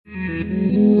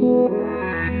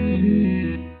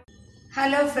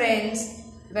Hello friends,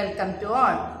 welcome to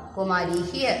all. Kumari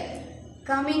here.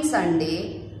 Coming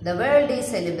Sunday, the world is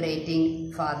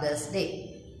celebrating Father's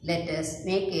Day. Let us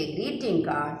make a greeting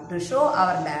card to show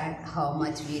our dad how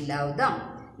much we love them.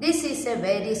 This is a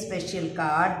very special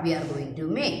card we are going to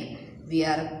make. We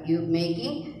are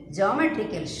making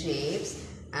geometrical shapes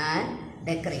and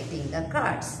decorating the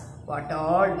cards. What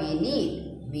all we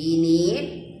need? We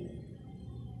need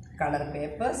color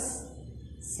papers,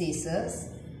 scissors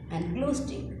and glue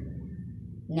stick.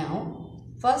 Now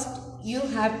first you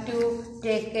have to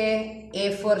take a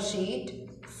A4 sheet,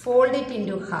 fold it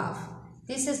into half.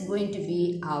 This is going to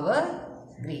be our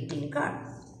greeting card.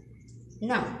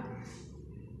 Now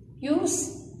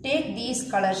take these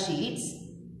color sheets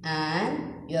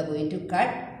and you are going to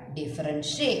cut different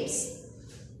shapes.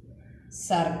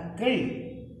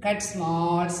 Circle, cut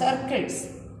small circles.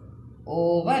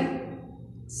 Oval,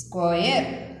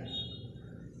 square,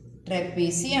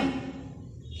 trapezium,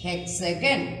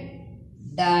 hexagon,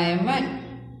 diamond,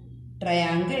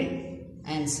 triangle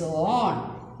and so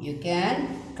on. You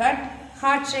can cut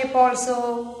heart shape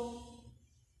also.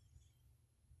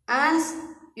 As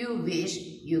you wish,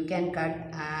 you can cut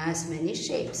as many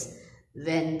shapes.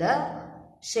 When the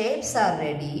shapes are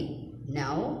ready,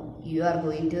 now you are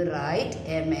going to write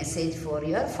a message for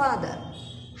your father.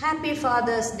 Happy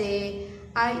Father's Day.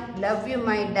 I love you,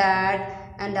 my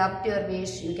dad. And up to your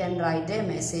wish, you can write a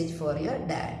message for your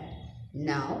dad.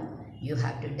 Now, you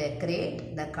have to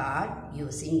decorate the card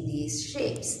using these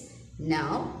shapes.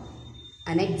 Now,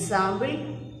 an example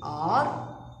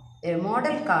or a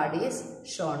model card is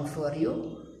shown for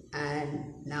you.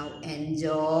 And now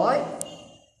enjoy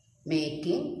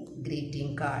making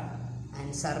greeting card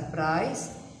and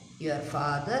surprise your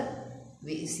father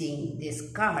using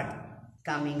this card.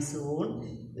 Coming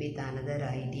soon with another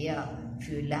idea. If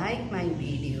you like my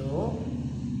video,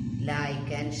 like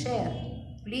and share.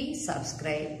 Please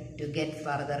subscribe to get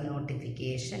further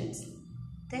notifications.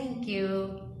 Thank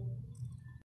you.